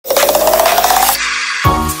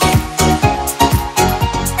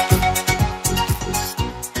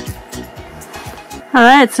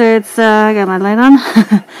outside, so it's I got my light on.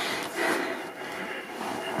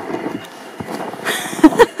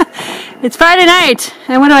 It's Friday night,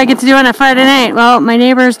 and what do I get to do on a Friday night? Well, my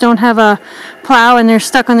neighbors don't have a plow and they're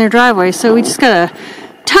stuck on their driveway, so we just got a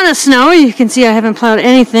ton of snow. You can see I haven't plowed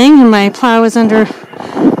anything, and my plow is under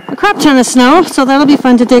a crap ton of snow, so that'll be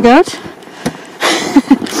fun to dig out.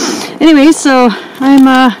 Anyway, so I'm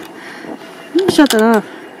let me shut that off.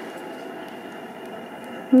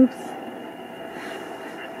 Oops.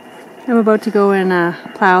 I'm about to go and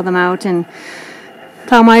plow them out and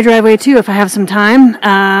plow my driveway too if I have some time.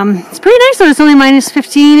 It's pretty nice though. It's only minus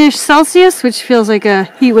 15-ish Celsius, which feels like a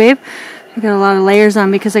heat wave. I got a lot of layers on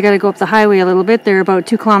because I got to go up the highway a little bit. They're about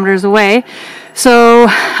 2 kilometers away. So,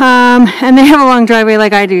 and they have a long driveway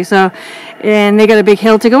like I do. So, and they got a big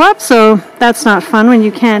hill to go up. So that's not fun when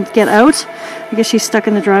you can't get out. I guess she's stuck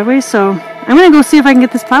in the driveway. So I'm going to go see if I can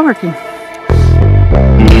get this plow working.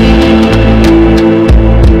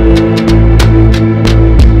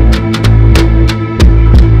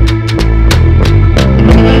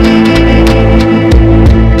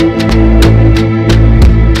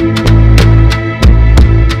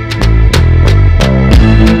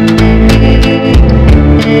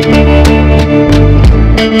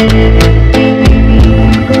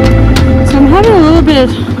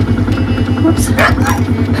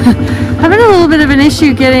 Having a little bit of an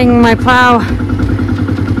issue getting my plow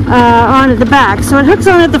on at the back. So it hooks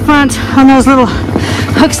on at the front on those little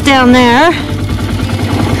hooks down there,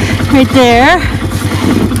 right there.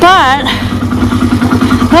 But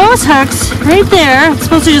those hooks right there, it's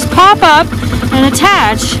supposed to just pop up and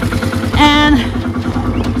attach.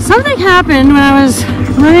 And something happened when I was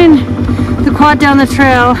running the quad down the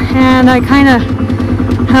trail, and I kind of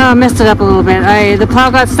messed it up a little bit. The plow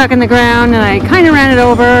got stuck in the ground and I kind of ran it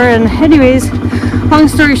over, and anyways, long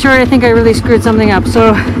story short, I think I really screwed something up.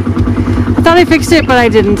 So I thought I fixed it, but I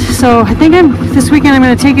didn't. So I think this weekend I'm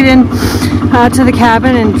going to take it in to the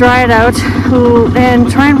cabin and dry it out and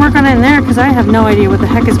try and work on it in there, because I have no idea what the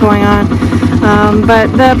heck is going on. But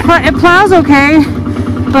it plows okay,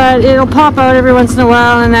 but it'll pop out every once in a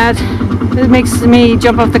while, and that it makes me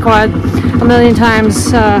jump off the quad a million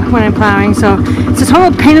times when I'm plowing. So it's a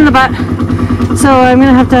total pain in the butt. So I'm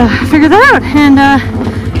gonna have to figure that out, and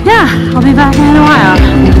yeah, I'll be back in a while.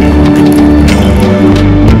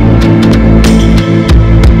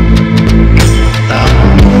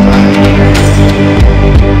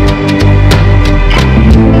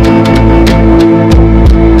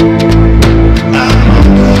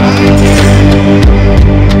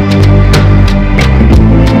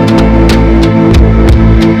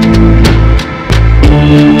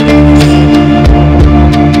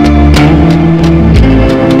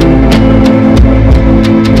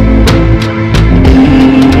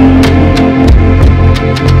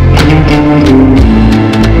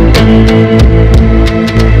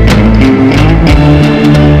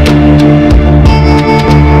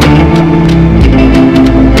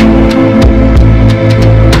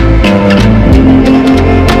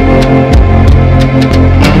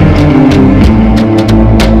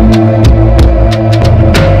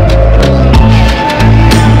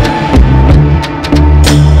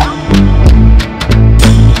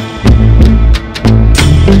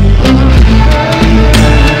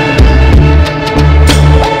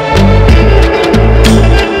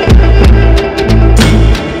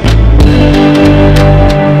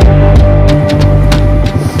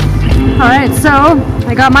 So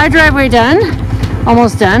I got my driveway done,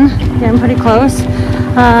 almost done, getting pretty close. You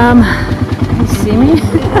see me?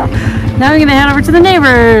 Now I'm gonna head over to the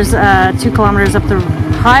neighbors 2 kilometers up the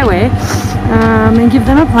highway and give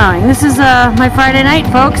them a plowing. This is my Friday night,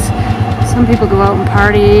 folks. Some people go out and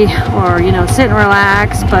party or, you know, sit and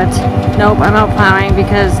relax, but nope, I'm out plowing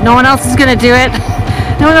because no one else is gonna do it.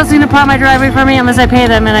 No one else is going to plow my driveway for me unless I pay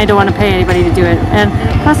them, and I don't want to pay anybody to do it. And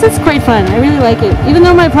plus, it's quite fun. I really like it. Even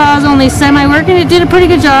though my plow is only semi-working, it did a pretty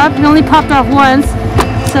good job. It only popped off once.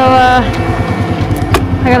 So,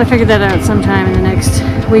 I got to figure that out sometime in the next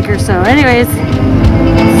week or so. Anyways,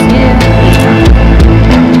 see ya.